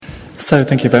So,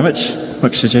 thank you very much,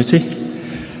 Moksha Jyoti.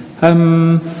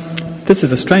 This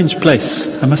is a strange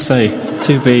place, I must say,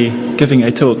 to be giving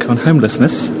a talk on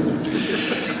homelessness.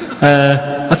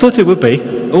 I thought it would be.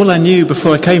 All I knew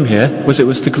before I came here was it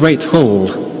was the Great Hall,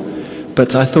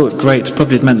 but I thought great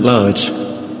probably meant large,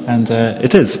 and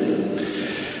it is.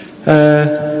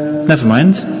 Never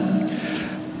mind.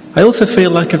 I also feel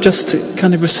like I've just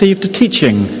kind of received a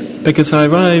teaching, because I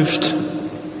arrived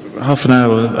half an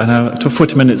hour to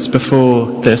 40 minutes before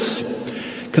this,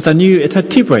 because I knew it had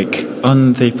tea break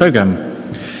on the programme,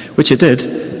 which it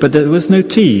did, but there was no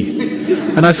tea.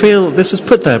 And I feel this was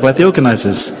put there by the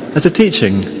organisers as a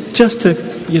teaching, just to,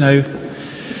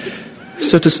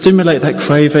 sort of stimulate that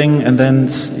craving and then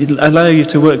allow you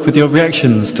to work with your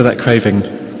reactions to that craving.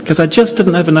 Because I just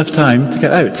didn't have enough time to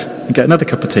get out and get another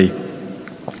cup of tea.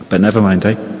 But never mind,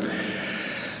 eh?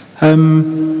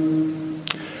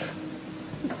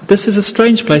 This is a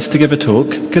strange place to give a talk,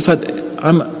 because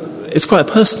it's quite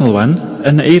a personal one,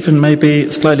 and even maybe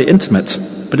slightly intimate,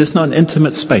 but it's not an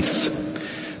intimate space.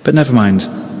 But never mind.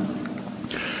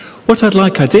 What I'd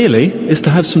like ideally is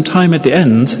to have some time at the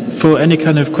end for any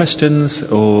kind of questions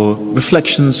or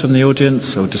reflections from the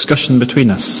audience or discussion between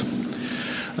us.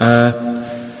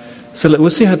 So we'll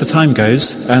see how the time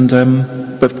goes,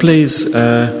 but please,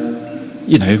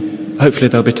 hopefully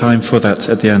there'll be time for that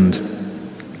at the end.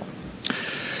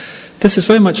 This is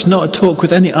very much not a talk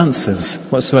with any answers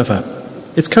whatsoever.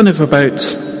 It's kind of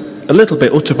about a little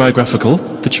bit autobiographical,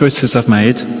 the choices I've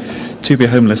made to be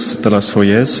homeless the last 4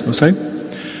 years or so.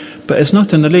 But it's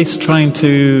not in the least trying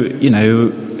to,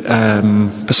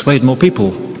 persuade more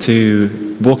people to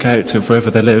walk out of wherever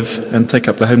they live and take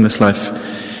up the homeless life.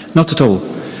 Not at all.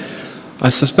 I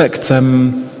suspect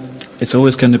it's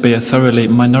always going to be a thoroughly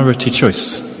minority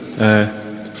choice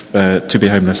to be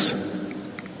homeless.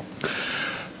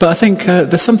 But I think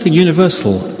there's something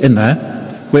universal in there,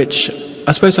 which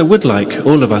I suppose I would like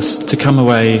all of us to come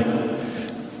away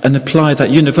and apply that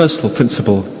universal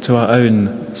principle to our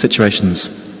own situations.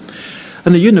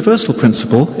 And the universal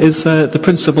principle is the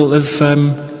principle of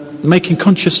making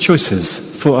conscious choices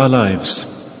for our lives.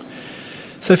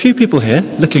 So a few people here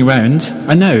looking round,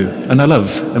 I know and I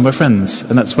love, and we're friends,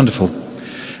 and that's wonderful.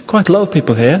 Quite a lot of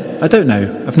people here I don't know.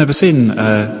 I've never seen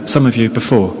some of you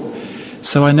before.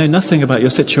 So I know nothing about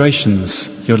your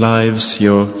situations, your lives,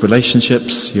 your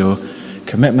relationships, your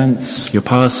commitments, your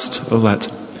past, all that.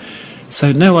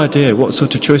 So no idea what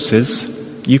sort of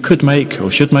choices you could make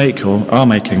or should make or are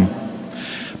making.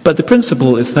 But the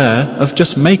principle is there of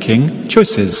just making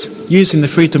choices, using the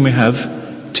freedom we have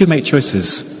to make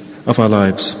choices of our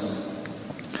lives.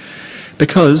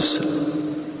 Because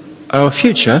our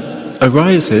future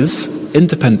arises in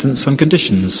dependence on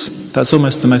conditions. That's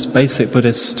almost the most basic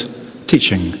Buddhist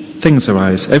teaching. Things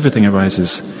arise, everything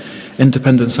arises in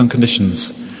dependence on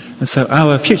conditions. And so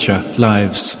our future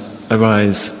lives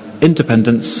arise in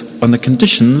dependence on the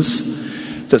conditions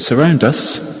that surround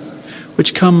us,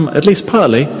 which come at least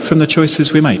partly from the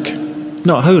choices we make.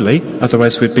 Not wholly,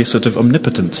 otherwise we'd be sort of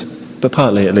omnipotent, but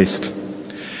partly at least.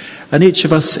 And each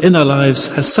of us in our lives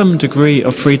has some degree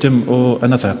of freedom or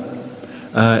another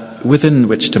within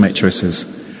which to make choices.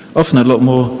 Often a lot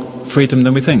more freedom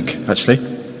than we think, actually.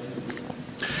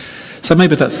 So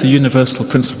maybe that's the universal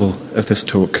principle of this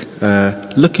talk,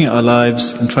 looking at our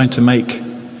lives and trying to make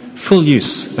full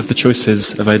use of the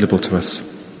choices available to us.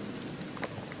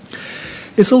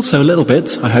 It's also a little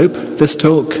bit, I hope, this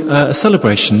talk, a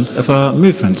celebration of our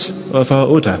movement, of our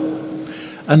order,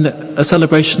 and a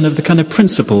celebration of the kind of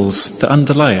principles that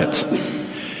underlie it.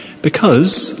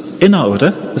 Because in our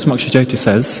order, as Moksha Jyoti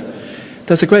says,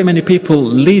 there's a great many people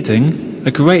leading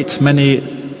a great many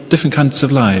different kinds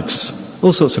of lives,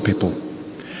 all sorts of people.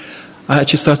 I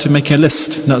actually started making a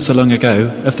list not so long ago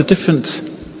of the different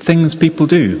things people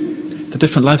do, the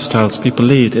different lifestyles people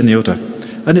lead in the order.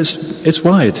 And it's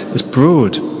wide, it's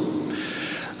broad.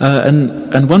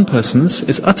 And one person's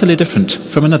is utterly different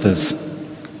from another's.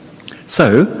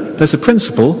 So, there's a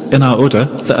principle in our order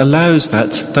that allows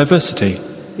that diversity,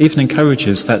 even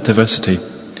encourages that diversity.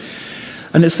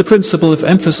 And it's the principle of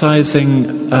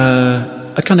emphasizing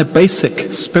a kind of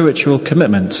basic spiritual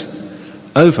commitment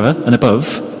over and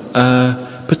above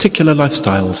particular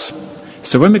lifestyles.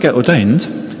 So when we get ordained,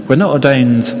 we're not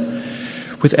ordained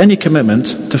with any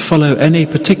commitment to follow any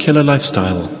particular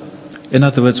lifestyle. In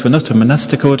other words, we're not a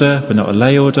monastic order, we're not a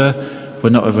lay order, we're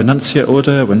not a renunciate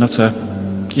order, we're not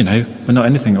we're not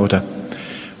anything order.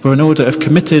 We're an order of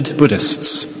committed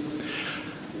Buddhists.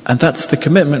 And that's the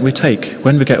commitment we take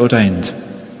when we get ordained.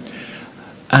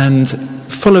 And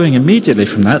following immediately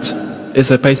from that is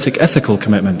a basic ethical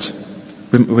commitment.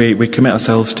 We commit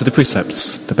ourselves to the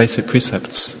precepts, the basic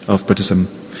precepts of Buddhism.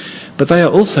 But they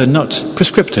are also not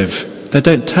prescriptive. They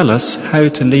don't tell us how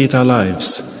to lead our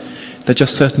lives. They're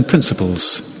just certain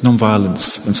principles,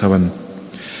 non-violence and so on.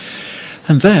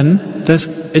 And then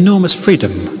there's enormous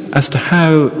freedom as to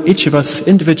how each of us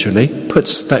individually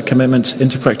puts that commitment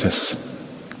into practice.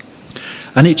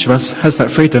 And each of us has that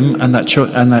freedom and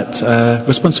that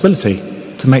responsibility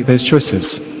to make those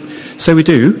choices. So we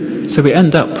do. So we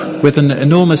end up with an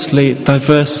enormously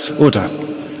diverse order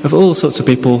of all sorts of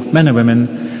people, men and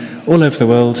women, all over the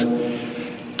world,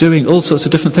 doing all sorts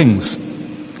of different things.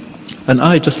 And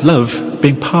I just love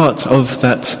being part of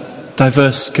that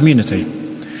diverse community.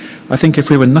 I think if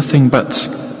we were nothing but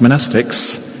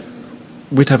monastics,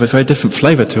 we'd have a very different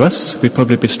flavour to us. We'd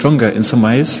probably be stronger in some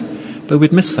ways, but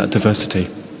we'd miss that diversity.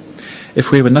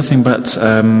 If we were nothing but,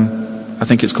 I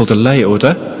think it's called a lay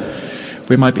order,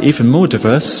 we might be even more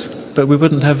diverse, but we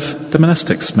wouldn't have the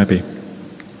monastics, maybe.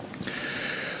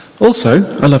 Also,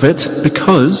 I love it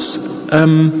because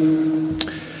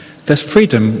there's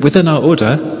freedom within our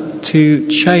order to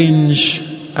change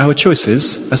our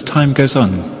choices as time goes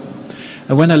on.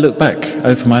 And when I look back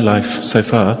over my life so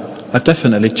far, I've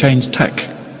definitely changed tack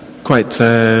quite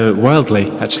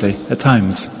wildly, actually, at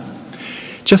times.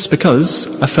 Just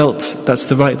because I felt that's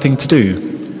the right thing to do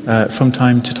from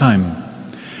time to time.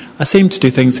 I seem to do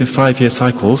things in 5-year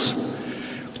cycles,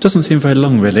 which doesn't seem very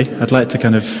long, really. I'd like to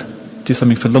kind of do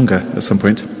something for longer at some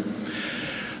point.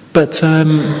 But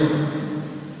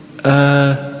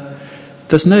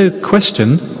there's no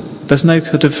question, there's no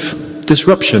sort of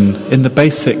disruption in the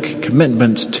basic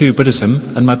commitment to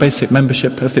Buddhism and my basic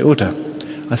membership of the order.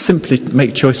 I simply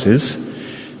make choices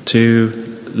to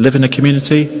live in a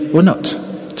community or not,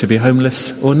 to be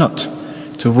homeless or not,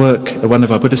 to work at one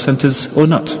of our Buddhist centres or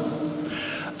not.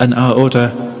 And our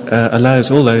order allows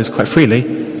all those quite freely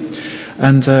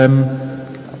and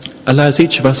allows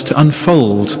each of us to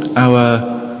unfold our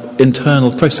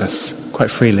internal process quite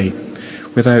freely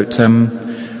without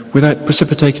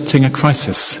precipitating a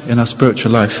crisis in our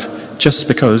spiritual life just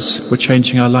because we're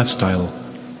changing our lifestyle.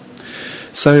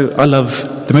 So I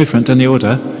love the movement and the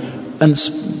order, and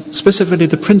specifically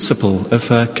the principle of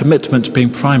commitment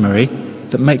being primary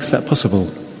that makes that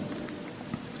possible.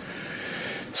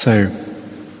 So,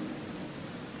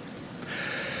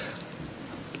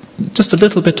 just a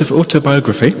little bit of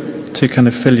autobiography to kind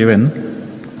of fill you in.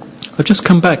 I've just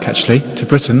come back, actually, to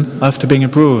Britain after being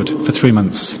abroad for 3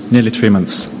 months, nearly 3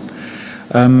 months.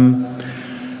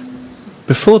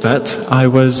 Before that, I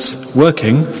was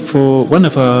working for one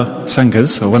of our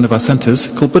sanghas, or one of our centres,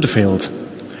 called Buddhafield.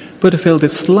 Buddhafield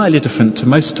is slightly different to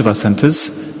most of our centres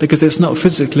because it's not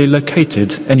physically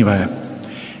located anywhere.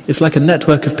 It's like a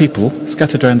network of people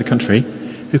scattered around the country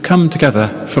who come together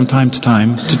from time to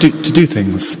time to do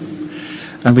things.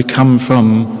 And we come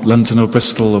from London or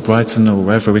Bristol or Brighton or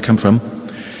wherever we come from,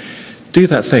 do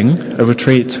that thing, a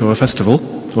retreat or a festival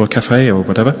or a cafe or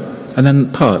whatever, and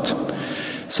then part.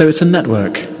 So it's a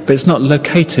network, but it's not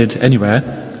located anywhere,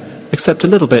 except a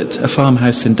little bit, a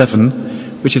farmhouse in Devon,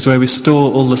 which is where we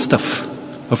store all the stuff,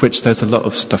 of which there's a lot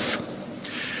of stuff.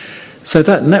 So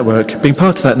that network, being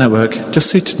part of that network, just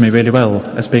suited me really well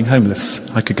as being homeless.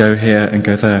 I could go here and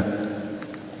go there.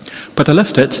 But I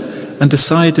left it and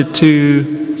decided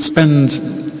to spend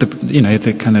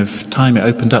the kind of time it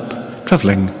opened up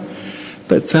travelling,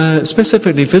 but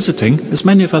specifically visiting as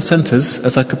many of our centres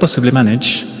as I could possibly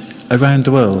manage around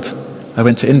the world. I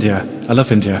went to India. I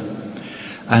love India.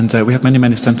 And we have many,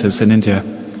 many centres in India.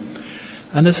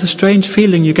 And there's a strange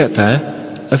feeling you get there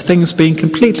of things being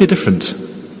completely different,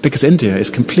 because India is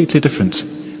completely different,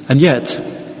 and yet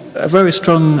a very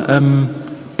strong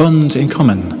bond in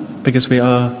common, because we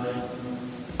are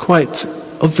quite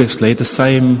obviously the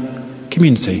same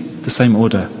community, the same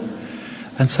order.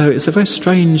 And so it's a very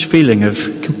strange feeling of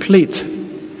complete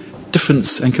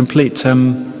difference and complete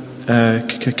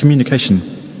communication.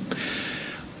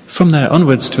 From there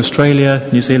onwards to Australia,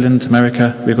 New Zealand,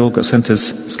 America, we've all got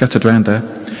centres scattered around there.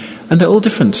 And they're all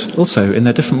different also in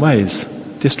their different ways.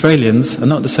 The Australians are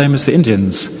not the same as the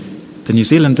Indians. The New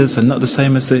Zealanders are not the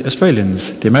same as the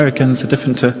Australians. The Americans are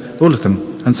different to all of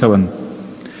them, and so on.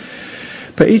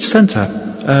 But each centre,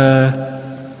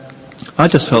 I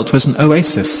just felt, was an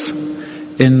oasis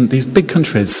in these big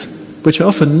countries, which are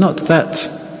often not that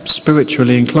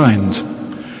spiritually inclined.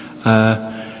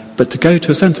 But to go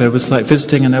to a centre was like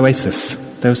visiting an oasis.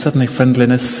 There was suddenly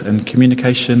friendliness and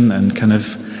communication and kind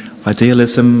of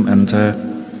idealism and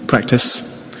practice.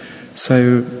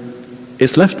 So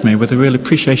it's left me with a real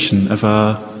appreciation of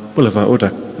our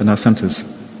order and our centres.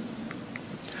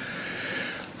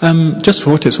 Just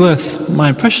for what it's worth, my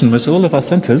impression was all of our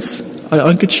centres are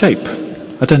in good shape.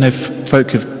 I don't know if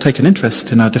folk have taken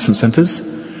interest in our different centres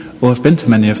or have been to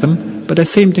many of them, but they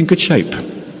seemed in good shape.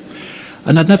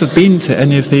 And I'd never been to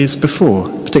any of these before,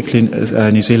 particularly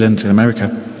in New Zealand and America.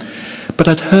 But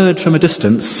I'd heard from a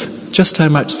distance just how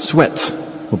much sweat,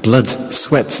 or blood,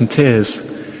 sweat and tears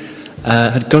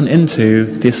had gone into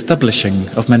the establishing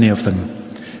of many of them.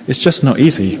 It's just not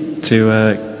easy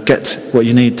to get what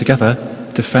you need together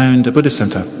to found a Buddhist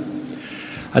centre.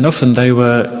 And often they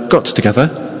were got together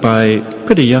by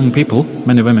pretty young people,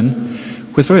 men and women,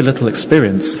 with very little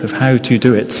experience of how to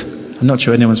do it. I'm not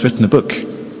sure anyone's written a book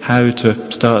how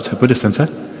to start a Buddhist centre.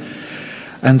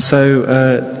 And so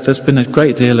there's been a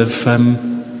great deal of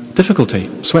difficulty,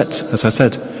 sweat, as I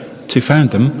said, to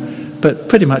found them. But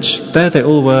pretty much there they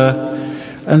all were,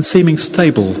 and seeming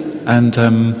stable and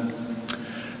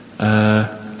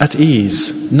at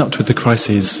ease, not with the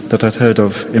crises that I'd heard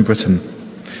of in Britain.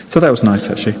 So that was nice,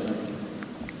 actually.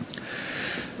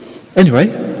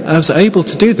 Anyway, I was able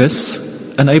to do this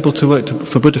and able to work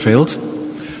for Buddhafield,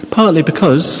 partly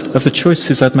because of the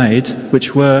choices I'd made,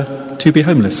 which were to be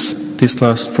homeless these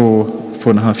last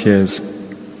 4.5 years.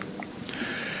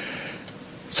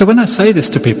 So when I say this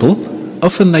to people,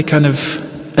 often they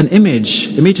an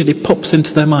image immediately pops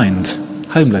into their mind.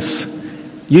 Homeless.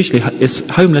 Usually it's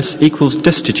homeless equals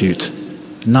destitute.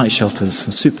 Night shelters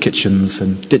and soup kitchens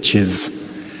and ditches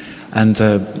and,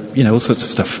 all sorts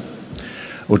of stuff.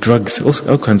 Or drugs,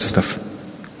 all kinds of stuff.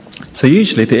 So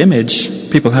usually the image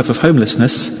people have of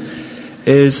homelessness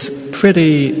is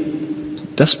pretty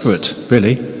desperate,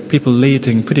 really. People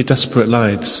leading pretty desperate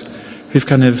lives who've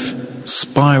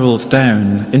spiraled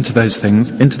down into those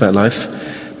things, into that life,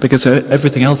 because of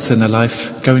everything else in their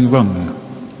life going wrong.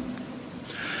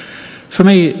 For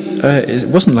me, it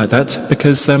wasn't like that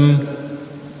because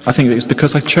I think it was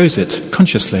because I chose it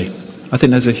consciously. I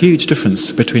think there's a huge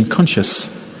difference between conscious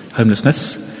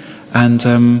homelessness and,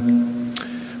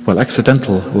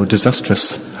 accidental or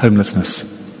disastrous homelessness.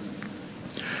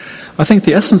 I think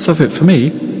the essence of it for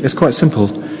me is quite simple.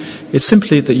 It's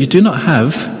simply that you do not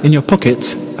have in your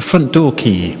pocket a front door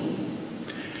key.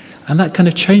 And that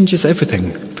changes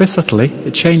everything. Very subtly,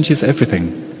 it changes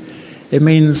everything. It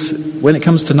means when it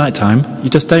comes to night time, you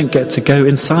just don't get to go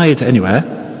inside anywhere,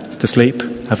 to sleep,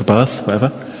 have a bath, whatever,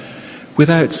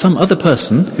 without some other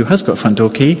person who has got a front door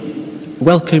key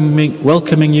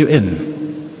welcoming you in.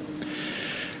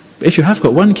 If you have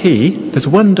got one key, there's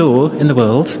one door in the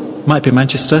world, might be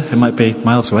Manchester, it might be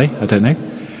miles away, I don't know,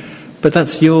 but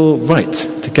that's your right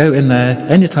to go in there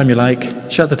anytime you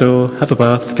like, shut the door, have a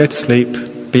bath, go to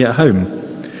sleep, be at home.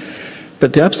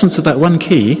 But the absence of that one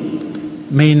key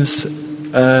means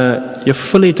you're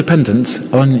fully dependent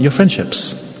on your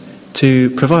friendships to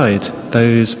provide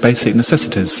those basic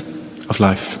necessities of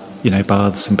life,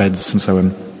 baths and beds and so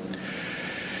on.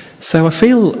 So I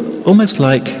feel almost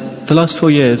like the last 4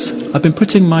 years I've been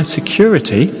putting my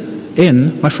security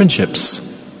in my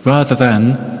friendships rather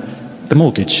than the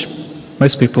mortgage.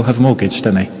 Most people have a mortgage,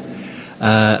 don't they?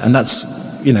 And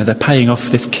that's, they're paying off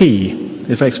this key,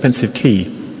 a very expensive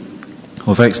key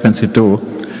or very expensive door.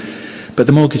 But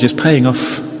the mortgage is paying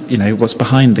off, what's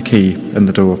behind the key and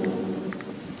the door.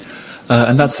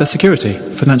 And that's their security,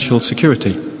 financial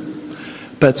security.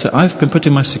 But I've been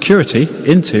putting my security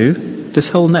into this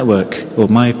whole network, or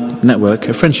my network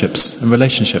of friendships and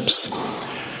relationships,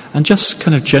 and just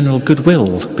general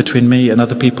goodwill between me and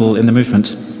other people in the movement,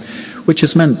 which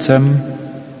has meant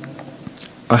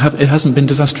it hasn't been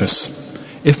disastrous.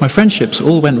 If my friendships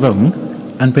all went wrong,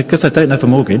 and because I don't have a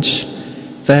mortgage,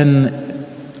 then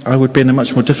I would be in a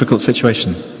much more difficult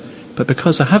situation. But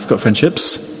because I have got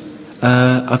friendships,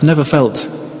 I've never felt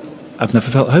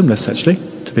homeless, actually,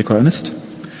 to be quite honest.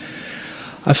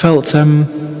 I felt,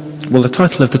 the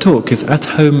title of the talk is At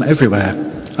Home Everywhere.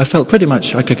 I felt pretty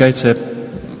much I could go to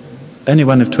any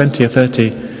one of 20 or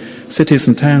 30 cities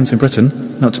and towns in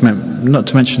Britain, not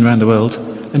to mention around the world,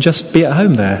 and just be at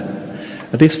home there,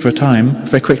 at least for a time,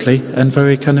 very quickly and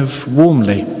very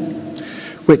warmly,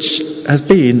 which has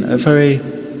been a very,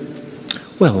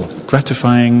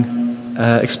 gratifying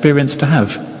experience to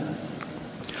have.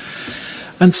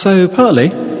 And so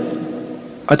partly,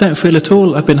 I don't feel at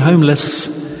all I've been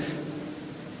homeless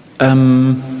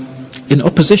in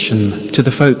opposition to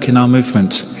the folk in our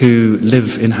movement who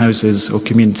live in houses or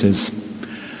communities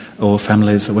or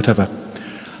families or whatever.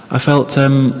 I felt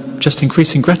just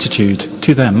increasing gratitude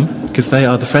to them because they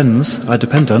are the friends I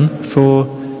depend on for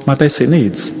my basic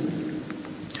needs.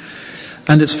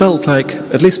 And it's felt like,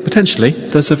 at least potentially,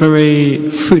 there's a very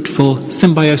fruitful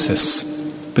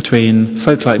symbiosis between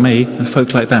folk like me and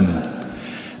folk like them.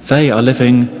 They are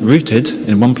living rooted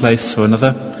in one place or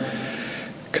another,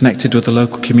 connected with the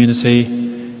local community,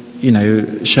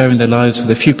 sharing their lives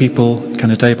with a few people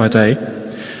kind of day by day.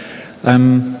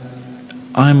 I'm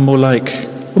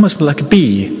almost more like a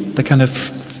bee that kind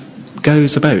of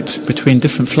goes about between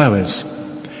different flowers,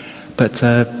 but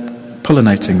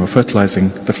pollinating or fertilizing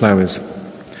the flowers.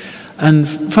 And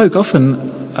folk often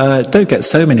don't get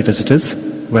so many visitors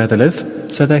where they live,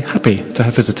 so they're happy to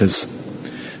have visitors.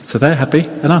 So they're happy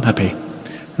and I'm happy.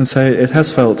 And so it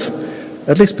has felt,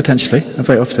 at least potentially, and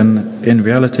very often in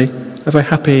reality, a very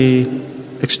happy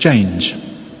exchange.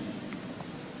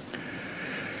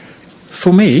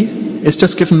 For me, it's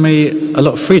just given me a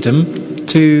lot of freedom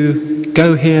to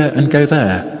go here and go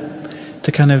there,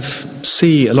 to kind of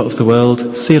see a lot of the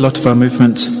world, see a lot of our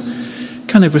movement,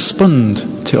 kind of respond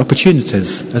to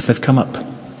opportunities as they've come up.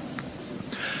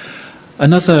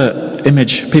 Another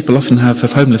image people often have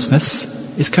of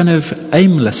homelessness is kind of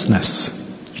aimlessness.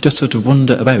 You just sort of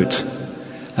wander about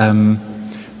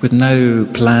with no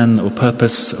plan or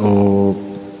purpose or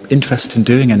interest in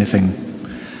doing anything.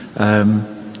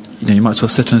 You might as well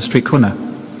sit on a street corner.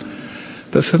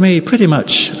 But for me, pretty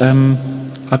much,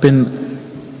 I've been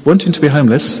wanting to be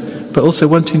homeless, but also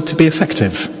wanting to be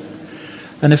effective.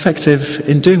 And effective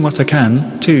in doing what I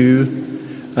can to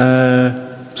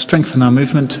strengthen our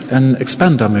movement and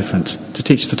expand our movement, to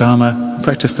teach the Dharma,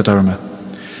 practice the Dharma.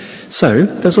 So,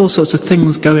 there's all sorts of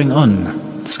things going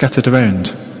on, scattered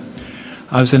around.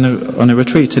 I was on a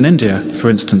retreat in India, for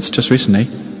instance, just recently,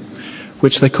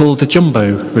 which they called the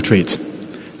Jumbo Retreat.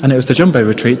 And it was the Jumbo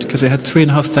Retreat because it had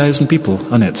 3,500 people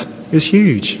on it. It was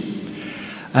huge.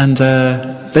 And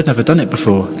they'd never done it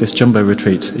before, this Jumbo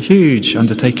Retreat. A huge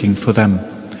undertaking for them.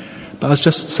 But I was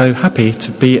just so happy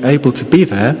to be able to be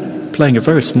there, playing a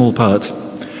very small part,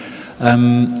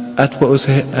 at what was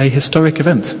a historic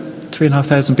event.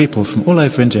 3,500 people from all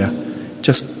over India,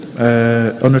 just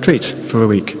on retreat for a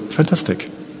week. Fantastic.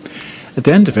 At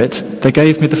the end of it, they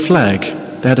gave me the flag.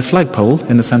 They had a flagpole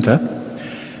in the centre,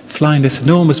 flying this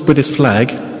enormous Buddhist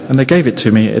flag, and they gave it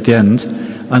to me at the end,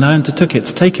 and I undertook it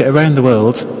to take it around the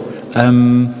world.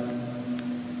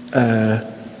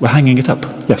 We're hanging it up,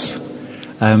 yes,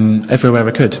 everywhere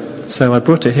I could. So I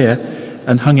brought it here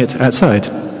and hung it outside,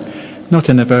 not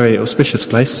in a very auspicious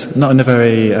place, not in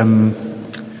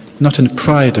a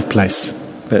pride of place,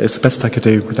 but it's the best I could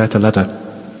do without a ladder.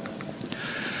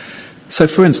 So,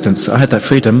 for instance, I had that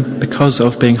freedom because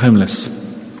of being homeless.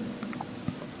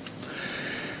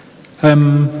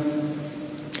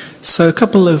 So a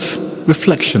couple of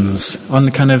reflections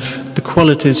on kind of the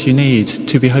qualities you need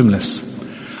to be homeless.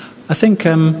 I think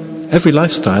every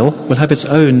lifestyle will have its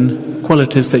own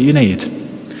qualities that you need.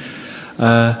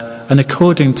 And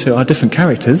according to our different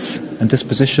characters and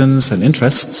dispositions and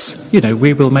interests,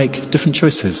 we will make different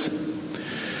choices.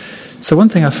 So one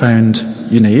thing I found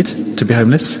you need to be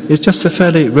homeless is just a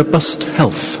fairly robust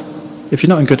health. If you're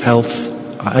not in good health,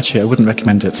 actually I wouldn't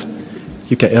recommend it.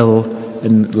 You get ill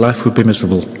and life would be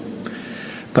miserable.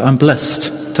 But I'm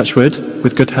blessed, touch wood,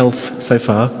 with good health so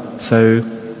far, so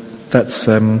that's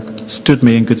stood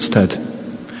me in good stead.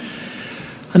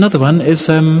 Another one is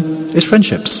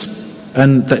friendships,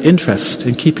 and the interest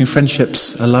in keeping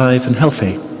friendships alive and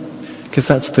healthy, because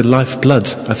that's the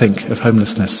lifeblood, I think, of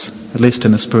homelessness, at least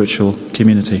in a spiritual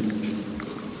community.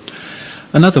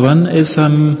 Another one is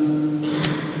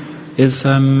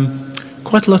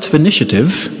quite a lot of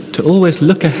initiative to always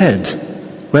look ahead.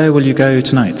 Where will you go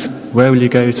tonight? Where will you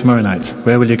go tomorrow night?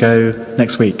 Where will you go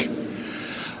next week?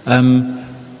 And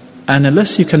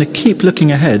unless you kind of keep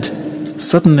looking ahead,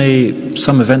 suddenly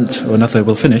some event or another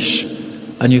will finish,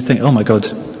 and you think, oh my God,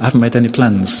 I haven't made any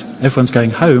plans. Everyone's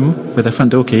going home with their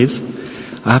front door keys.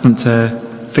 I haven't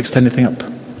fixed anything up.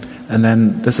 And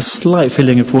then there's a slight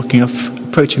feeling of walking off,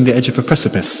 approaching the edge of a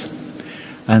precipice,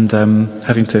 and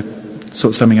having to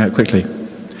sort something out quickly.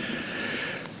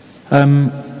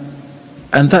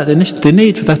 And the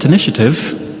need for that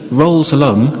initiative rolls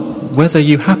along whether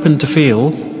you happen to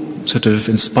feel sort of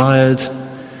inspired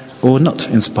or not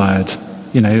inspired,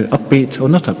 upbeat or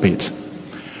not upbeat.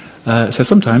 So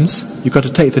sometimes you've got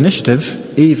to take the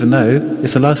initiative even though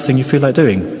it's the last thing you feel like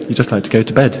doing. You just like to go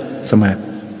to bed somewhere.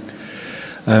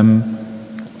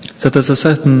 So there's a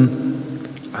certain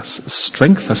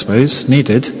strength, I suppose,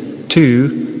 needed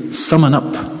to summon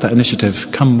up that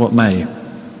initiative, come what may.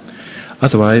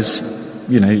 Otherwise,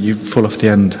 you fall off the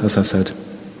end, as I said.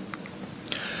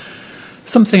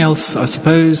 Something else, I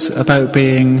suppose, about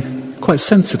being quite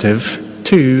sensitive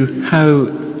to how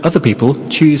other people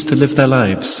choose to live their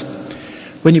lives.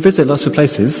 When you visit lots of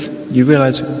places, you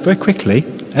realise very quickly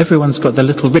everyone's got their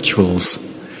little rituals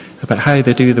about how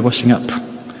they do the washing up,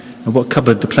 and what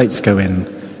cupboard the plates go in,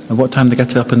 and what time they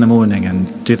get up in the morning,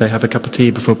 and do they have a cup of tea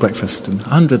before breakfast, and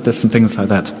 100 different things like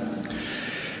that,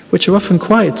 which are often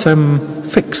quite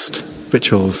fixed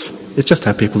rituals. It's just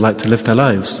how people like to live their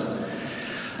lives.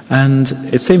 And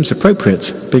it seems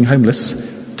appropriate, being homeless,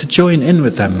 to join in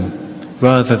with them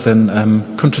rather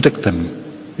than contradict them.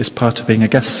 Is part of being a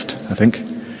guest, I think.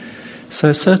 So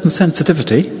a certain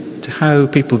sensitivity to how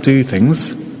people do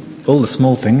things, all the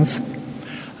small things,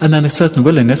 and then a certain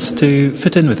willingness to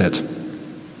fit in with it.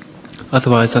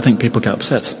 Otherwise, I think people get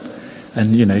upset,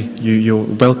 and your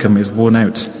welcome is worn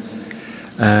out,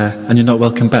 and you're not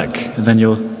welcome back, and then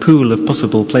your pool of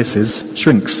possible places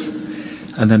shrinks,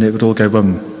 and then it would all go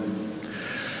wrong.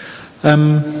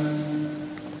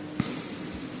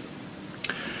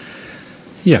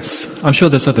 Yes, I'm sure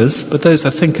there's others, but those I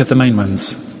think are the main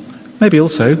ones. Maybe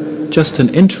also just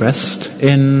an interest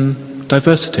in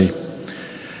diversity,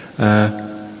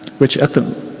 which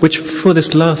for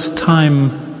these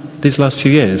last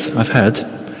few years I've had,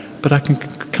 but I can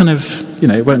kind of,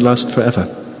 it won't last forever.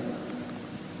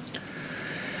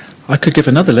 I could give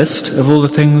another list of all the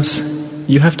things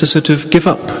you have to sort of give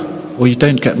up, or you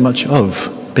don't get much of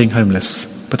being homeless,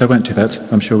 but I won't do that.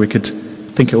 I'm sure we could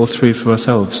think it all through for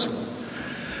ourselves.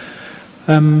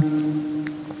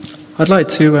 I'd like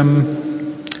to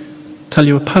tell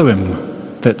you a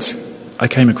poem that I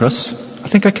came across. I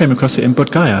think I came across it in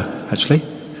Bodh Gaya, actually,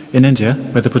 in India,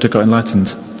 where the Buddha got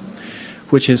enlightened,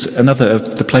 which is another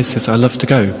of the places I love to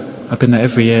go. I've been there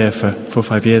every year for 4 or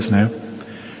 5 years now.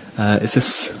 It's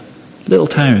this little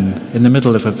town in the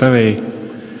middle of a very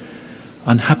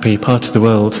unhappy part of the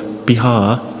world,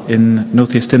 Bihar, in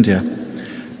northeast India.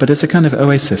 But it's a kind of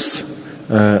oasis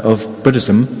of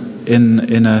Buddhism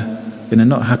in a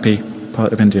not happy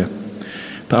part of India.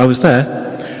 But I was there,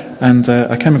 and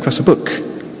I came across a book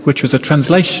which was a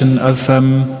translation of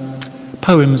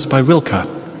poems by Rilke,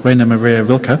 Rainer Maria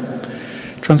Rilke,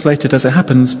 translated as it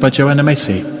happens by Joanna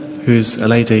Macy, who's a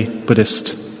lady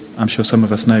Buddhist I'm sure some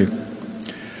of us know.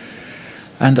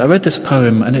 And I read this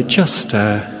poem, and it just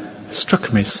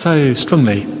struck me so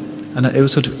strongly, and it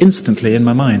was sort of instantly in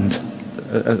my mind,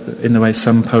 in the way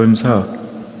some poems are.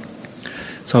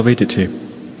 So I'll read it to you,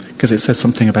 because it says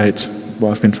something about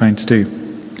what I've been trying to do.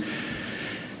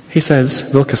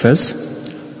 Rilke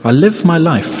says, I live my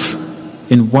life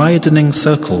in widening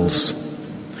circles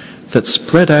that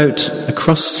spread out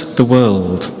across the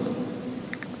world.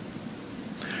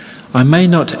 I may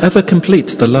not ever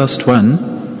complete the last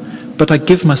one, but I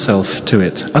give myself to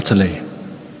it utterly.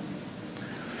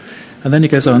 And then he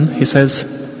goes on, he says,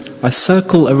 I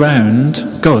circle around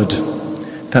God,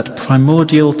 that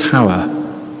primordial tower.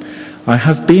 I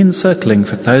have been circling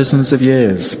for thousands of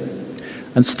years,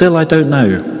 and still I don't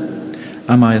know.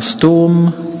 Am I a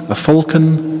storm, a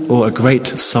falcon, or a great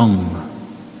song?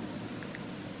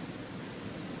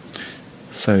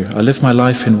 So I live my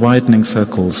life in widening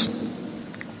circles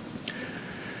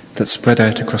that spread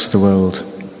out across the world.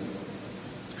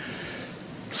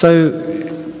 So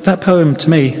that poem, to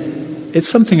me, it's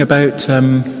something about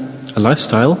a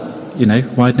lifestyle,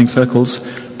 widening circles,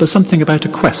 but something about a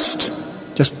quest,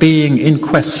 just being in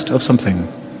quest of something.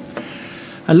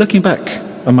 And looking back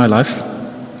on my life,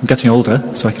 I'm getting older,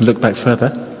 so I can look back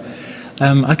further,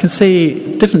 I can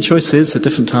see different choices at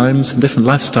different times and different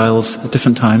lifestyles at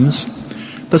different times,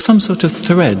 but some sort of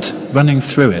thread running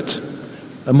through it,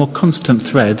 a more constant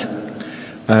thread,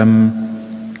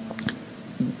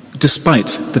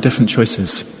 despite the different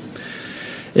choices.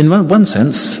 In one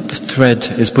sense, the thread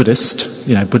is Buddhist,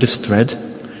 Buddhist thread,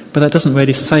 but that doesn't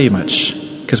really say much,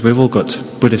 because we've all got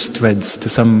Buddhist threads to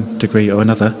some degree or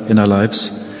another in our lives,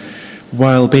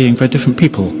 while being very different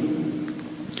people.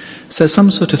 So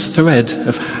some sort of thread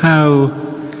of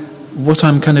what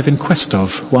I'm kind of in quest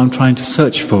of, what I'm trying to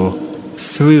search for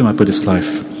through my Buddhist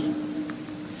life.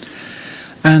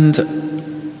 And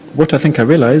what I think I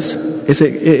realise is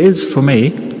it is, for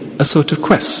me, a sort of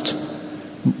quest.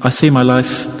 I see my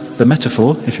life, the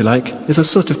metaphor, if you like, is a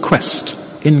sort of quest,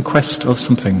 in quest of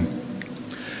something.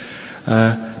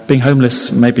 Being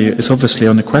homeless, maybe it's obviously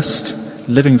on a quest.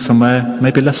 Living somewhere,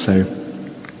 maybe less so.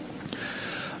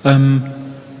 And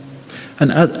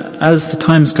as the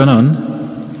time's gone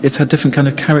on, it's had different kind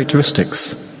of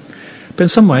characteristics. But in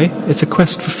some way, it's a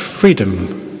quest for freedom.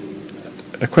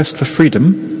 A quest for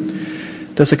freedom.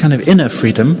 There's a kind of inner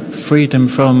freedom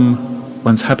from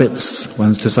one's habits,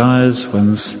 one's desires,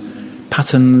 one's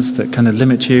patterns that kind of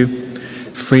limit you.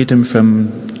 Freedom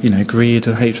from, greed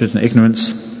or hatred and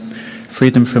ignorance.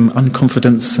 Freedom from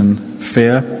unconfidence and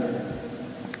fear.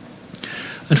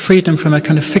 And freedom from a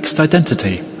kind of fixed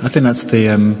identity. I think that's the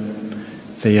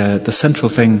central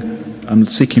thing I'm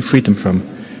seeking freedom from.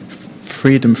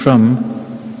 Freedom from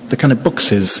the kind of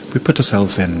boxes we put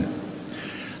ourselves in.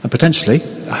 And potentially,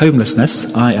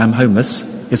 homelessness, I am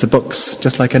homeless, is a box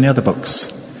just like any other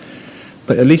box.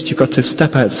 But at least you've got to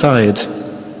step outside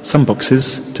some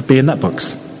boxes to be in that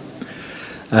box.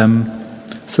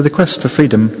 So the quest for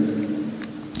freedom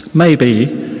maybe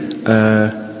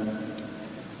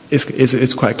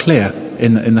is quite clear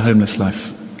in the homeless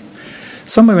life.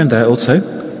 Somewhere in there also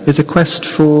is a quest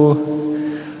for,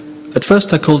 at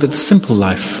first I called it the simple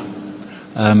life,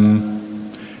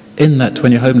 in that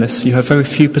when you're homeless you have very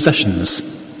few possessions.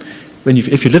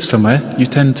 If you live somewhere, you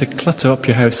tend to clutter up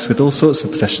your house with all sorts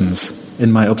of possessions,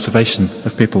 in my observation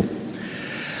of people.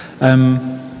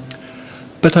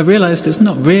 But I realised it's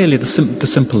not really the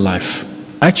simple life.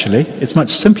 Actually, it's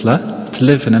much simpler to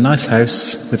live in a nice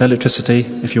house with electricity.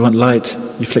 If you want light,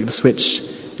 you flick the switch.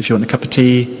 If you want a cup of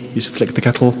tea, you flick the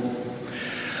kettle.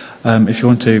 If you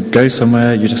want to go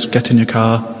somewhere, you just get in your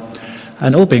car.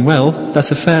 And all being well, that's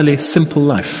a fairly simple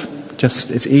life. Just,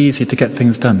 it's easy to get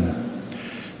things done.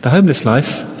 The homeless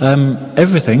life,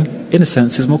 everything, in a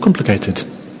sense, is more complicated.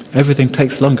 Everything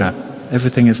takes longer.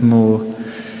 Everything is more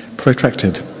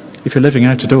protracted. If you're living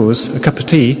out of doors, a cup of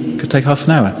tea could take half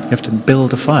an hour. You have to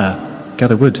build a fire,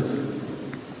 gather wood.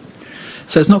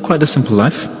 So it's not quite a simple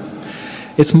life.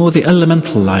 It's more the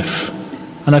elemental life.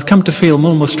 And I've come to feel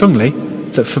more and more strongly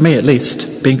that, for me at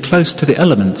least, being close to the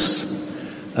elements,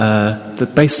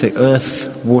 the basic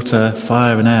earth, water,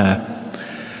 fire and air,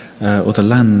 or the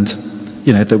land,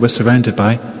 that we're surrounded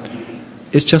by,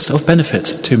 is just of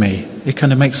benefit to me. It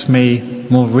kind of makes me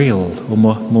more real, or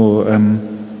more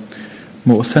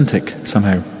authentic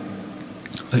somehow.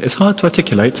 It's hard to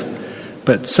articulate,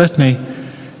 but certainly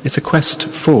it's a quest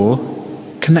for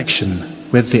connection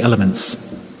with the elements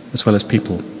as well as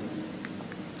people.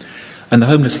 And the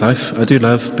homeless life I do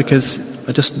love because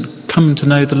I just come to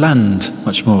know the land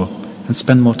much more and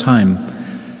spend more time,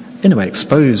 in a way,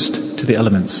 exposed to the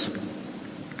elements.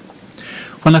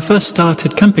 When I first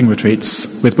started camping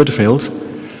retreats with Woodfield,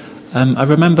 I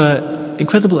remember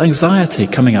incredible anxiety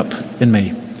coming up in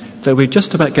me, that we'd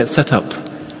just about get set up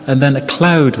and then a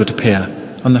cloud would appear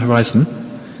on the horizon,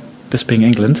 this being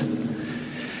England,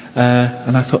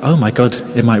 and I thought, oh my God,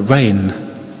 it might rain,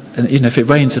 and if it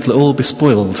rains it'll all be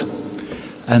spoiled,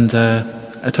 and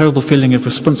a terrible feeling of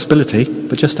responsibility,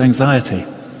 but just anxiety.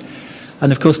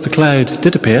 And of course the cloud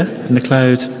did appear, and the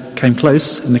cloud came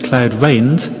close, and the cloud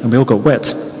rained, and we all got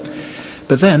wet.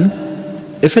 But then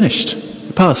it finished,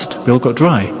 it passed, we all got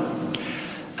dry.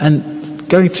 And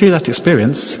going through that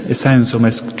experience, it sounds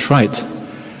almost trite,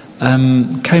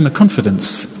 came a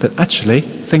confidence that actually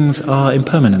things are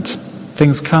impermanent.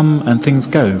 Things come and things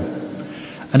go.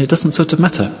 And it doesn't sort of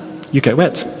matter. You get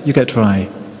wet, you get dry,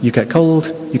 you get cold,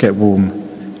 you get warm,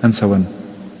 and so on.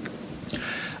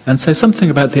 And so something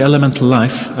about the elemental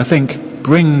life, I think,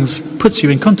 puts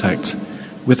you in contact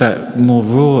with that more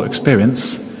raw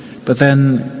experience, but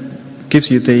then gives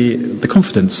you the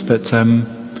confidence that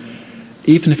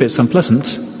even if it's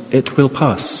unpleasant, it will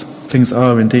pass. Things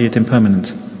are indeed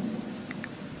impermanent.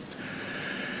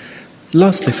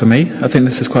 Lastly for me, I think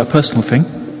this is quite a personal thing,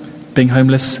 being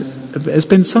homeless, has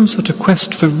been some sort of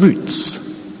quest for roots,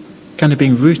 kind of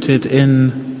being rooted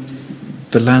in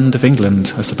the land of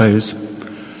England, I suppose.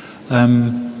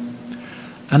 And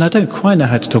I don't quite know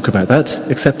how to talk about that,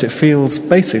 except it feels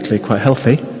basically quite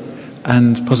healthy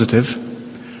and positive,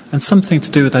 and something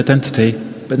to do with identity,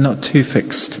 but not too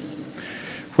fixed.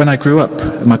 When I grew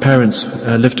up, my parents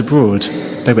lived abroad.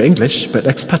 They were English, but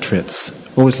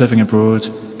expatriates, always living abroad,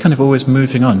 kind of always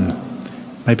moving on.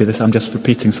 Maybe I'm just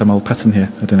repeating some old pattern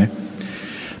here, I don't know.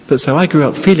 But so I grew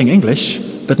up feeling English,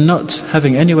 but not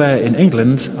having anywhere in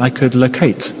England I could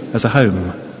locate as a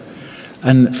home,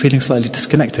 and feeling slightly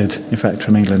disconnected, in fact,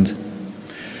 from England.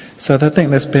 So I think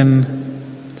there's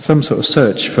been some sort of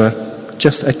search for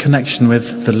just a connection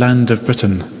with the land of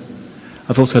Britain.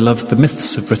 I've also loved the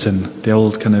myths of Britain, the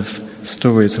old kind of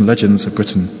stories and legends of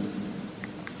Britain.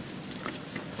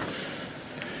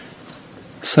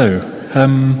 So,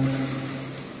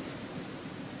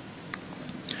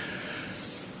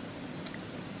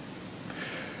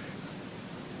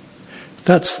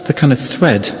 that's the kind of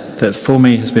thread that for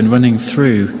me has been running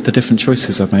through the different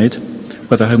choices I've made,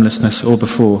 whether homelessness or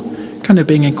before, kind of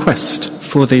being in quest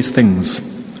for these things.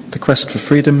 The quest for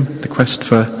freedom, the quest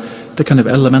for the kind of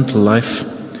elemental life,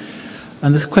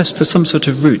 and the quest for some sort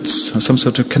of roots, or some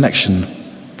sort of connection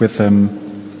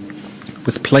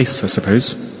with place, I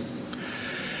suppose.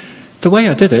 The way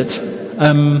I did it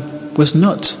was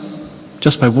not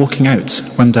just by walking out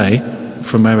one day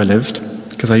from where I lived,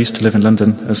 because I used to live in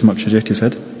London, as Mokshajyoti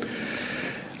said.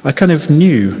 I kind of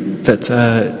knew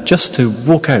that just to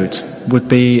walk out would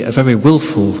be a very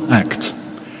willful act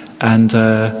and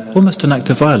almost an act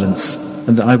of violence,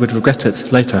 and that I would regret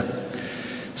it later.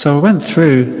 So I went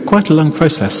through quite a long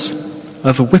process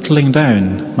of whittling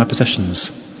down my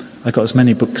possessions. I got as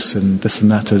many books and this and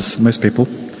that as most people.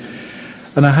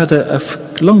 And I had a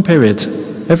long period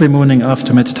every morning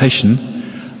after meditation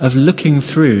of looking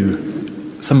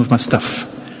through some of my stuff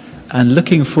and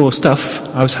looking for stuff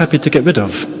I was happy to get rid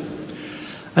of.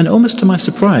 And almost to my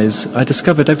surprise, I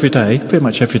discovered every day, pretty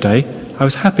much every day, I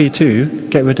was happy to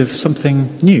get rid of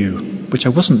something new, which I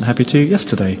wasn't happy to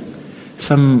yesterday.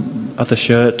 Some other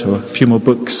shirt, or a few more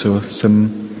books, or some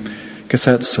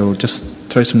cassettes, or just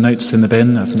throw some notes in the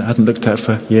bin I hadn't looked at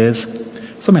for years,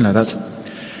 something like that.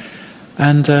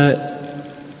 And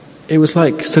it was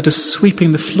like sort of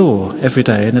sweeping the floor every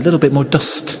day, and a little bit more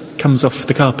dust comes off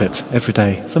the carpet every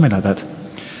day, something like that.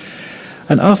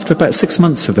 And after about 6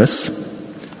 months of this,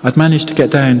 I'd managed to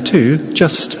get down to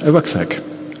just a rucksack.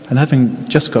 And having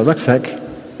just got a rucksack,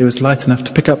 it was light enough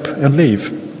to pick up and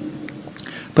leave.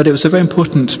 But it was a very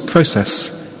important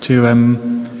process to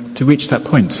reach that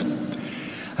point.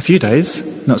 A few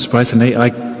days, not surprisingly, I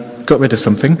got rid of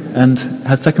something and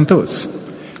had second thoughts.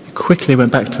 Quickly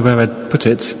went back to where I'd put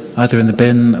it, either in the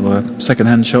bin or a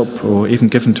second-hand shop or even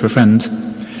given to a friend,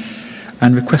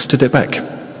 and requested it back.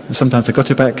 And sometimes I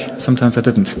got it back, sometimes I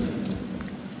didn't.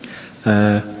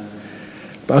 But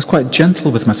I was quite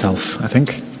gentle with myself, I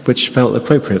think, which felt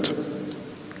appropriate.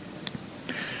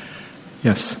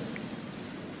 Yes.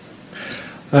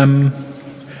 I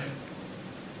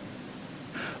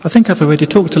think I've already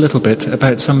talked a little bit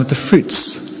about some of the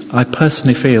fruits I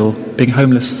personally feel being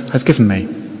homeless has given me.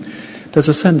 There's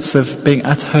a sense of being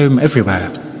at home everywhere,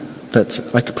 that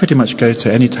I could pretty much go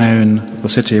to any town or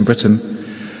city in Britain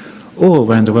or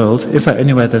around the world, in fact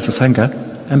anywhere there's a Sangha,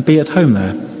 and be at home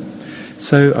there.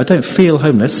 So I don't feel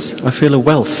homeless, I feel a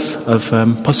wealth of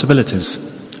possibilities,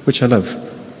 which I love.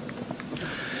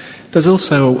 There's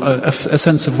also a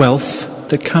sense of wealth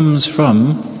that comes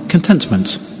from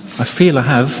contentment. I feel I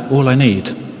have all I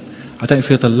need. I don't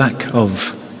feel the lack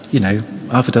of,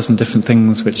 half a dozen different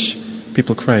things which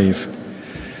people crave.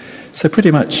 So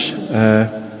pretty much,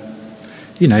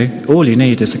 all you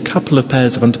need is a couple of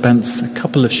pairs of underpants, a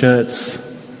couple of shirts,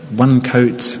 one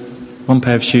coat, one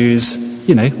pair of shoes,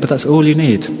 but that's all you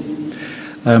need.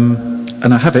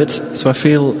 And I have it, so I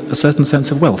feel a certain sense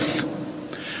of wealth.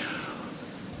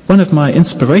 One of my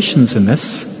inspirations in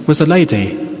this was a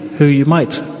lady who you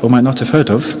might or might not have heard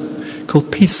of,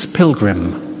 called Peace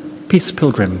Pilgrim. Peace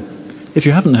Pilgrim. If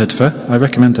you haven't heard of her, I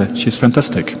recommend her. She's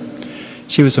fantastic.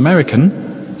 She was American.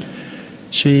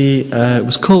 She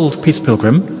was called Peace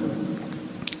Pilgrim,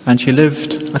 and she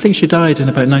lived, I think she died in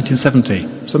about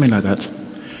 1970, something like that.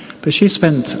 But she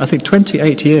spent, I think,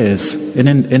 28 years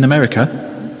in America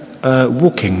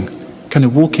walking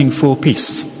for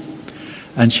peace.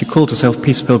 And she called herself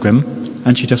Peace Pilgrim,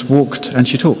 and she just walked and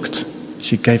she talked.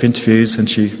 She gave interviews and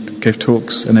she gave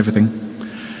talks and everything.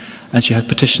 And she had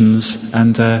petitions,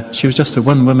 and she was just a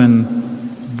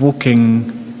one-woman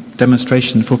walking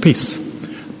demonstration for peace,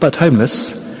 but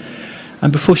homeless.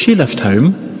 And before she left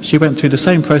home, she went through the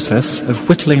same process of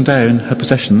whittling down her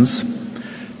possessions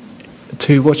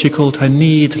to what she called her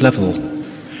need level.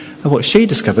 And what she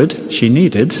discovered she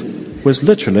needed was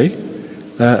literally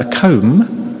a comb,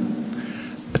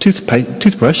 a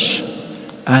toothbrush,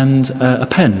 and a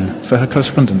pen for her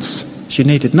correspondence. She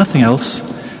needed nothing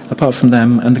else apart from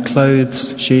them and the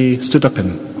clothes she stood up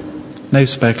in. No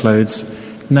spare clothes,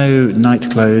 no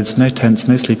night clothes, no tents,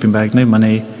 no sleeping bag, no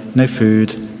money, no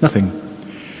food, nothing.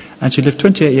 And she lived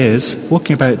 28 years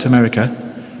walking about America,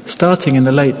 starting in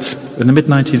the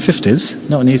mid-1950s,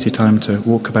 not an easy time to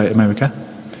walk about America,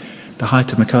 the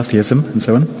height of McCarthyism and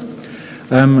so on,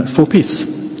 for peace.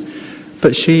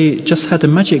 But she just had a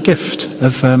magic gift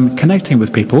of connecting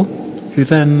with people who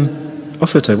then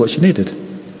offered her what she needed.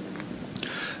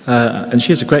 And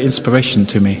she is a great inspiration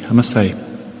to me, I must say.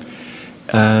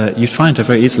 You'd find her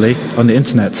very easily on the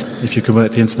internet, if you can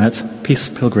work the internet, Peace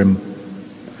Pilgrim.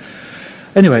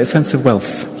 Anyway, a sense of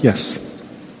wealth, yes.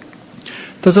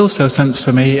 There's also a sense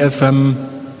for me of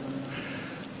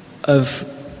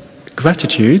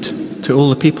gratitude to all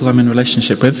the people I'm in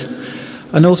relationship with,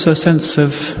 and also a sense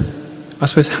of, I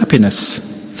suppose, happiness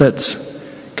that,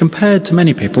 compared to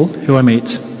many people who I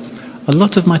meet, a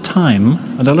lot of my time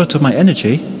and a lot of my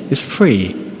energy is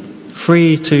free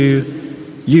to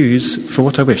use for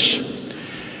what I wish.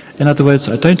 In other words,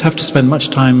 I don't have to spend much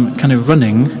time kind of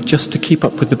running just to keep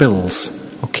up with the bills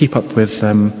or keep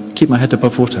my head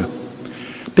above water.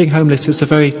 Being homeless is a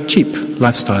very cheap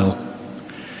lifestyle.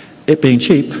 it being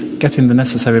cheap, getting the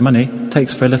necessary money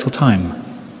takes very little time.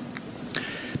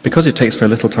 Because it takes very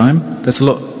little time, there's a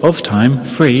lot of time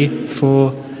free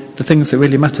for the things that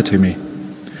really matter to me.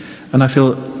 And I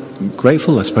feel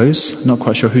grateful, I suppose, not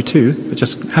quite sure who to, but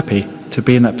just happy to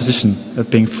be in that position of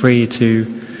being free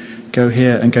to go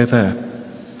here and go there.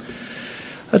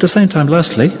 At the same time,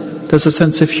 lastly, there's a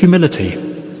sense of humility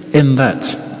in that,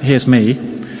 here's me,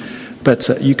 but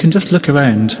you can just look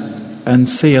around and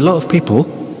see a lot of people,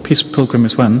 Peace Pilgrim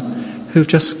is one, who've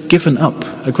just given up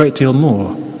a great deal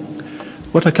more.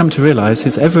 What I come to realise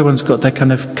is everyone's got their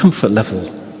kind of comfort level,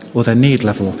 or their need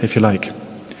level, if you like.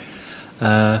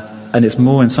 And it's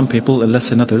more in some people and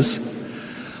less in others.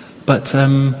 But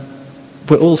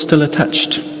we're all still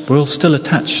attached. We're all still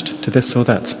attached to this or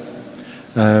that.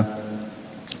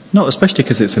 Not especially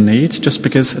because it's a need, just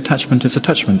because attachment is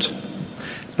attachment.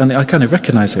 And I kind of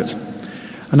recognise it.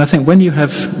 And I think when you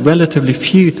have relatively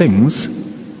few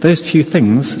things, those few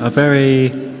things are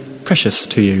very precious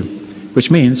to you,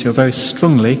 which means you're very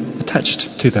strongly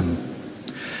attached to them.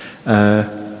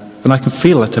 And I can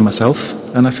feel that in myself,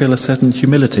 and I feel a certain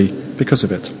humility because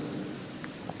of it.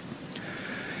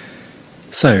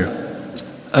 So,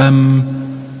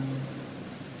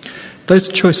 those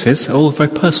choices are all very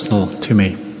personal to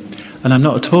me, and I'm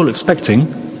not at all expecting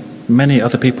many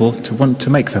other people to want to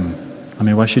make them. I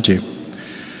mean, why should you?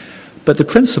 But the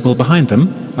principle behind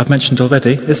them, I've mentioned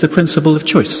already, is the principle of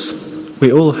choice.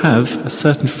 We all have a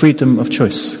certain freedom of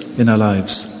choice in our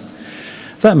lives.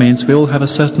 That means we all have a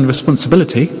certain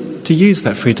responsibility to use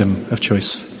that freedom of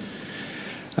choice.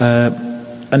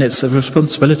 And it's a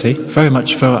responsibility very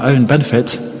much for our own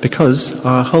benefit, because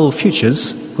our whole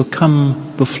futures will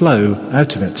flow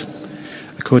out of it,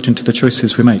 according to the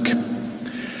choices we make.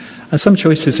 And some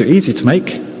choices are easy to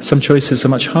make, some choices are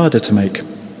much harder to make.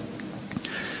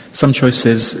 Some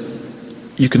choices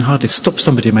you can hardly stop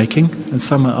somebody making, and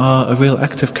some are a real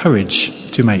act of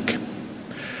courage to make.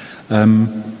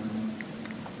 And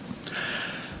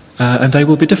they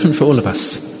will be different for all of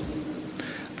us.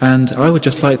 And I would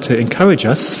just like to encourage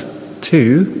us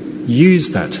to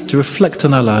use that, to reflect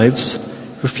on our lives,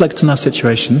 reflect on our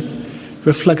situation,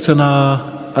 reflect on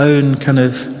our own kind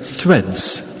of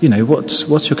threads. You know,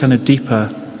 what's your kind of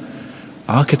deeper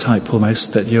archetype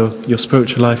almost that your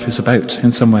spiritual life is about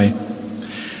in some way.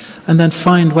 And then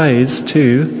find ways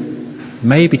to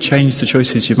maybe change the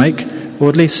choices you make, or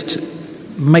at least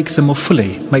make them more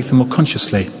fully, make them more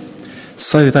consciously,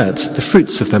 so that the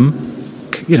fruits of them,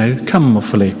 come more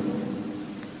fully.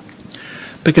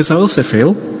 Because I also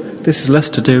feel, this is less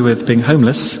to do with being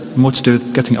homeless, more to do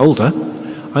with getting older,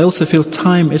 I also feel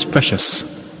time is precious.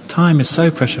 Time is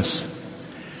so precious.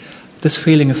 This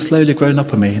feeling has slowly grown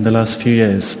up on me in the last few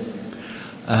years.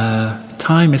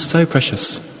 Time is so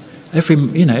precious.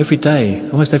 Every day,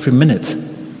 almost every minute,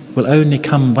 will only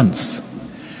come once.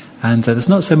 And there's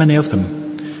not so many of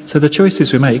them. So the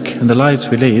choices we make and the lives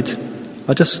we lead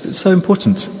are just so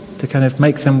important to kind of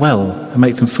make them well and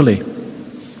make them fully.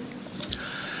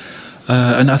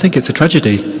 And I think it's a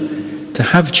tragedy to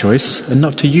have choice and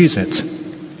not to use it.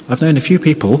 I've known a few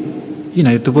people,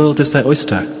 the world is their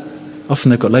oyster.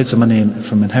 Often they've got loads of money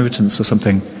from inheritance or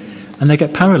something, and they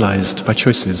get paralysed by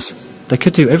choices. They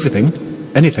could do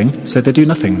anything, so they do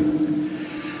nothing.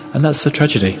 And that's a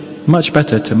tragedy. Much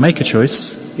better to make a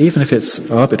choice, even if it's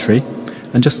arbitrary,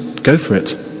 and just go for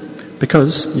it,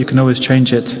 because you can always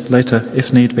change it later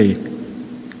if need be.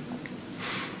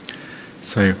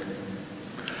 So,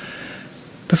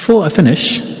 before I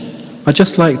finish, I'd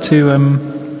just like to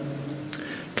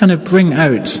kind of bring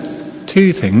out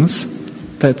two things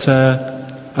that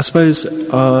I suppose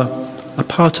are a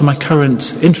part of my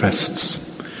current interests.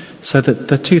 So that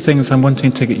the two things I'm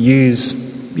wanting to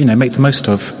make the most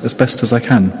of as best as I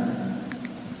can.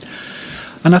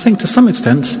 And I think to some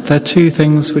extent they're two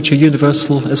things which are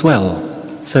universal as well.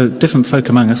 So different folk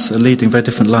among us are leading very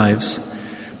different lives,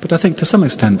 but I think to some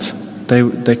extent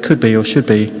they could be or should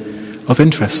be of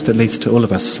interest, at least to all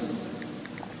of us.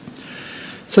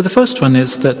 So the first one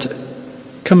is that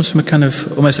comes from a kind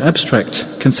of almost abstract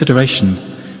consideration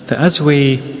that as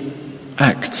we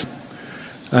act,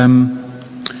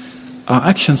 our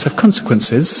actions have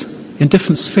consequences in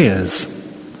different spheres.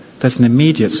 There's an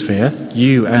immediate sphere,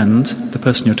 you and the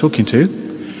person you're talking to,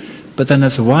 but then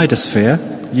there's a wider sphere,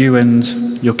 you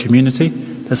and your community.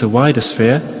 There's a wider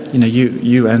sphere,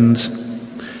 you and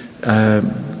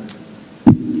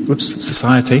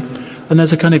society. And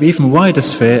there's a kind of even wider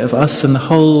sphere of us and the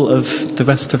whole of the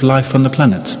rest of life on the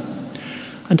planet.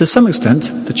 And to some extent,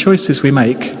 the choices we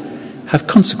make have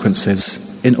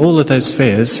consequences in all of those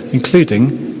spheres,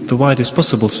 including the widest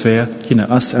possible sphere,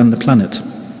 us and the planet.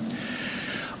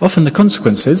 often the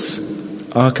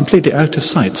consequences are completely out of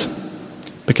sight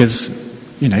because,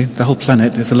 the whole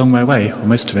planet is a long way away, or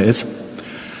most of it is.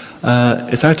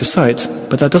 It's out of sight,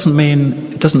 but that doesn't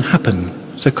mean it doesn't happen.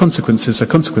 So consequences are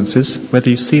consequences, whether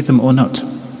you see them or not.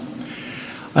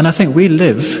 And I think we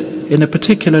live in a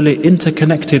particularly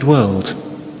interconnected world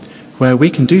where we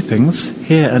can do things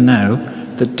here and now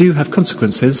that do have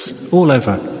consequences all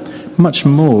over, much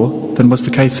more than was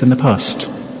the case in the past.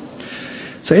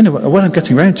 So what I'm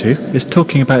getting round to is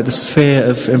talking about the sphere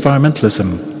of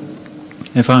environmentalism,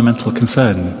 environmental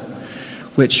concern,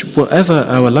 which whatever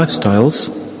our lifestyles,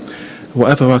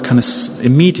 whatever our kind of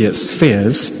immediate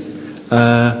spheres,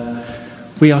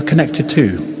 we are connected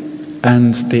to.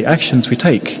 And the actions we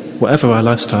take, whatever our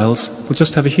lifestyles, will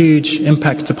just have a huge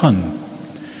impact upon.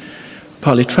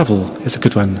 Partly travel is a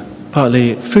good one.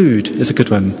 Partly food is a good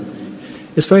one.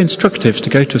 It's very instructive to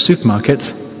go to a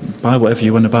supermarket, buy whatever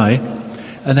you want to buy,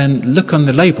 and then look on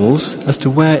the labels as to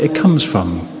where it comes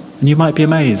from. And you might be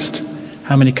amazed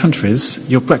how many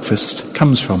countries your breakfast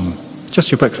comes from.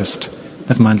 Just your breakfast,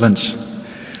 never mind lunch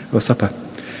or supper.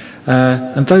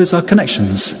 And those are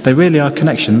connections. They really are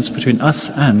connections between us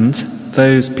and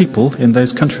those people in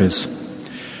those countries.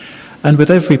 And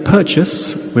with every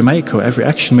purchase we make or every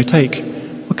action we take,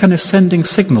 we're kind of sending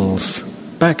signals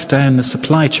back down the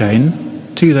supply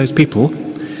chain to those people.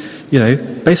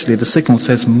 Basically the signal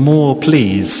says more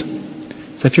please.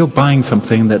 So if you're buying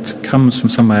something that comes from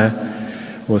somewhere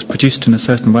or is produced in a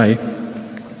certain way,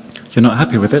 you're not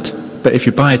happy with it, but if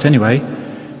you buy it anyway,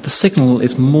 the signal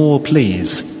is more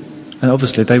please. And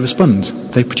obviously they respond.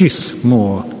 They produce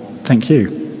more. Thank you.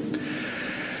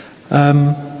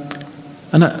 And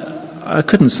I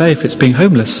couldn't say if it's being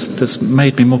homeless that's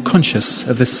made me more conscious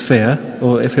of this sphere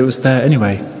or if it was there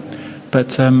anyway.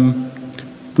 But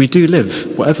we do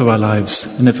live, whatever our lives,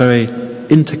 in a very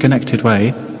interconnected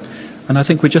way. And I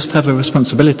think we just have a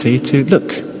responsibility to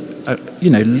look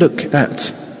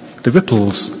at the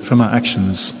ripples from our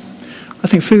actions. I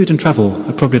think food and travel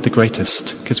are probably the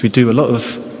greatest because we do a lot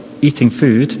of eating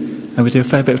food and we do a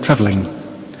fair bit of travelling.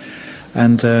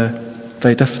 And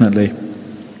they definitely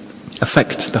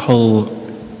affect the whole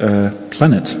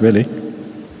planet, really.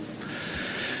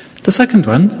 The second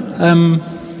one,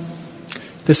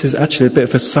 this is actually a bit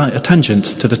of a tangent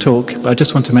to the talk, but I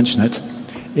just want to mention it,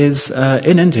 is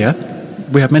in India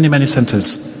we have many, many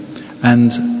centres.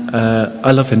 And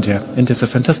I love India. India's a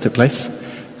fantastic place.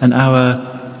 And our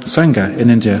Sangha in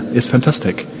India is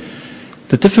fantastic.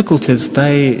 The difficulties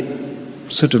they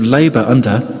sort of labour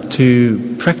under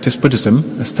to practice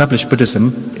Buddhism, establish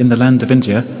Buddhism in the land of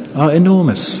India are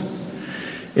enormous.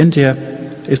 India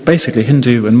is basically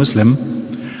Hindu and Muslim,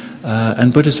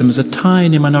 and Buddhism is a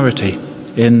tiny minority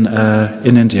in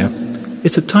India.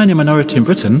 It's a tiny minority in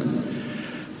Britain,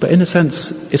 but in a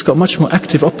sense it's got much more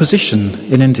active opposition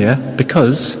in India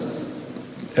because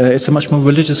it's a much more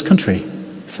religious country.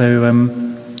 So,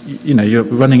 you're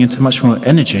running into much more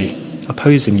energy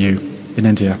opposing you in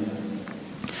India.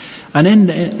 And in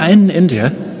India,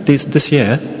 this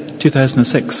year,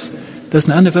 2006, there's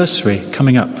an anniversary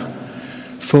coming up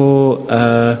for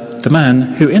the man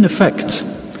who, in effect,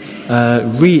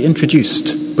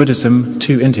 reintroduced Buddhism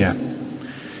to India.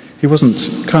 He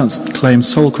can't claim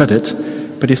sole credit,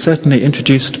 but he certainly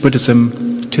introduced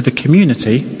Buddhism to the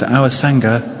community that our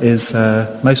Sangha is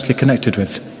mostly connected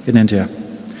with in India.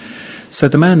 So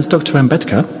the man is Dr.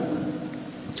 Ambedkar,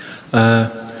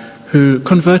 who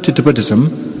converted to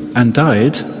Buddhism and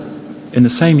died in the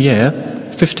same year,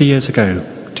 50 years ago,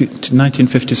 to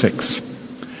 1956.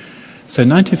 So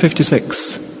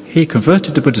 1956, he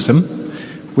converted to Buddhism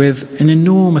with an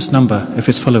enormous number of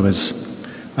his followers.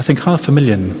 I think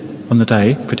 500,000 on the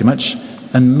day, pretty much,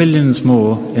 and millions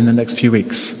more in the next few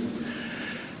weeks.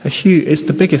 It's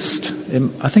the biggest,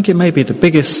 I think it may be the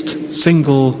biggest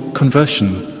single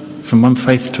conversion from one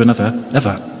faith to another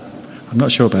ever. I'm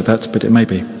not sure about that, but it may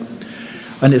be.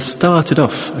 And it started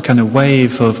off a kind of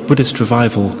wave of Buddhist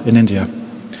revival in India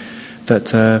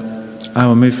that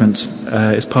our movement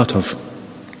is part of.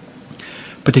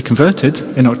 But he converted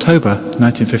in October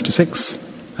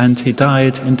 1956 and he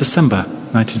died in December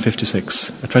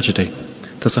 1956, a tragedy.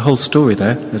 There's a whole story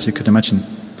there, as you could imagine.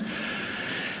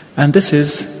 And this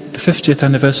is the 50th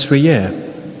anniversary year.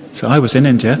 So I was in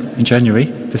India in January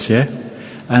this year,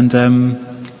 and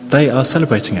they are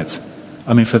celebrating it.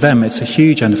 I mean, for them it's a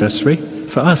huge anniversary.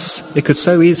 For us, it could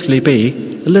so easily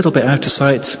be a little bit out of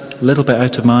sight, a little bit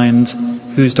out of mind.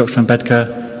 Who's Dr.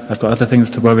 Ambedkar? I've got other things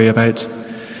to worry about.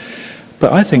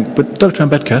 But I think Dr.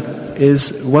 Ambedkar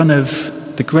is one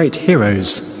of the great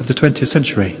heroes of the 20th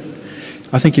century.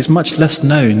 I think he's much less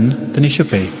known than he should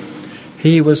be.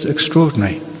 He was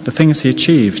extraordinary. the things he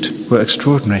achieved were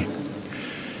extraordinary.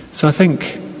 So I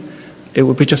think it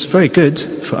would be just very good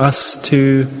for us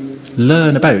to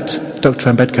learn about Dr.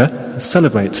 Ambedkar,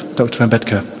 celebrate Dr.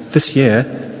 Ambedkar this year,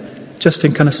 just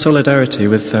in kind of solidarity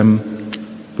with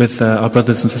our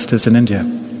brothers and sisters in India.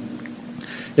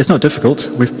 It's not difficult.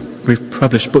 We've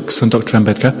published books on Dr.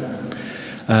 Ambedkar.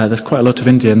 There's quite a lot of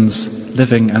Indians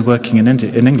living and working in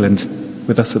England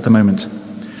with us at the moment.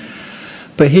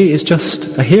 But he is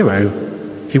just a hero.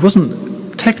 He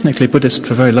wasn't technically Buddhist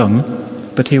for very long,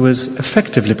 but he was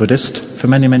effectively Buddhist for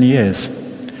many, many years.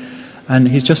 And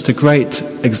he's just a great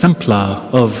exemplar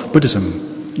of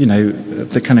Buddhism,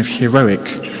 the kind of heroic,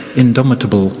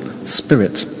 indomitable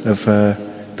spirit of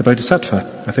the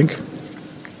Bodhisattva, I think.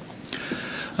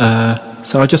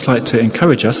 So I'd just like to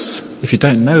encourage us, if you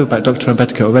don't know about Dr.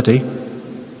 Ambedkar already,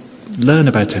 learn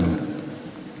about him.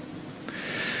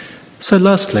 So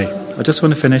lastly, I just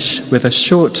want to finish with a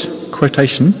short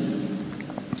quotation,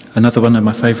 another one of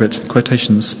my favourite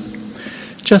quotations,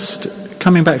 just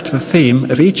coming back to the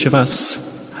theme of each of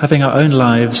us having our own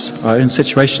lives, our own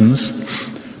situations,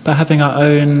 but having our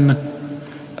own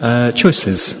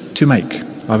choices to make,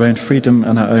 our own freedom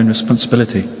and our own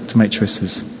responsibility to make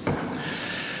choices.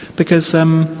 Because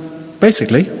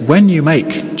basically, when you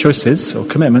make choices or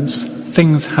commitments,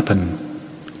 things happen.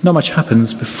 Not much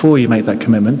happens before you make that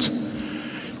commitment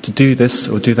to do this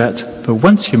or do that, but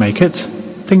once you make it,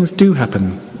 things do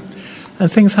happen.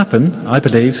 And things happen, I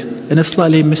believe, in a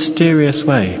slightly mysterious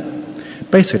way.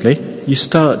 Basically, you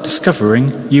start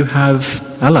discovering you have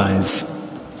allies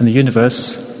in the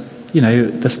universe.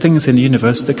 There's things in the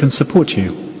universe that can support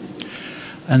you.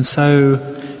 And so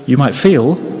you might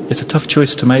feel it's a tough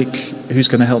choice to make. Who's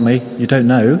going to help me? You don't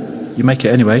know. You make it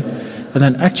anyway. And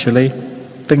then actually,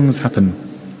 things happen.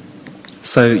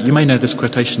 So you may know this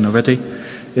quotation already.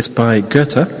 It's by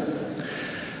Goethe.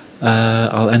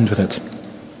 I'll end with it.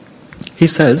 He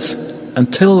says,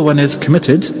 "Until one is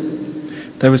committed,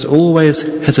 there is always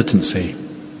hesitancy,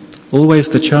 always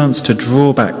the chance to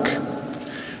draw back,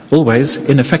 always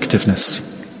ineffectiveness.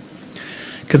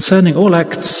 Concerning all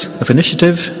acts of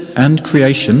initiative and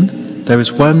creation, there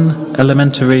is one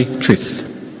elementary truth,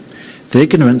 the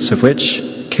ignorance of which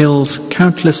kills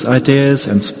countless ideas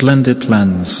and splendid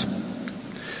plans.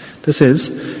 This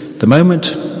is, the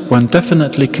moment one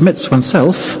definitely commits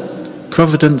oneself,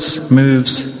 providence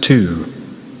moves too.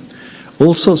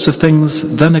 All sorts of things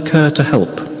then occur to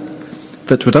help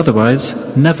that would otherwise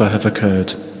never have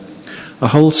occurred. A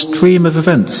whole stream of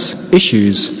events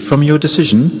issues from your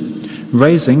decision,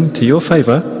 raising to your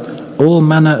favour all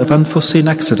manner of unforeseen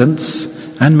accidents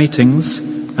and meetings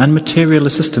and material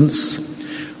assistance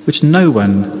which no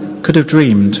one could have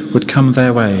dreamed would come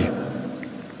their way.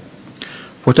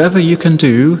 Whatever you can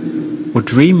do or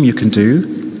dream you can do,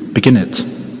 begin it.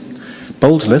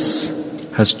 Boldness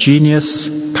has genius,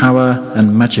 power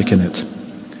and magic in it."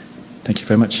 Thank you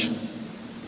very much.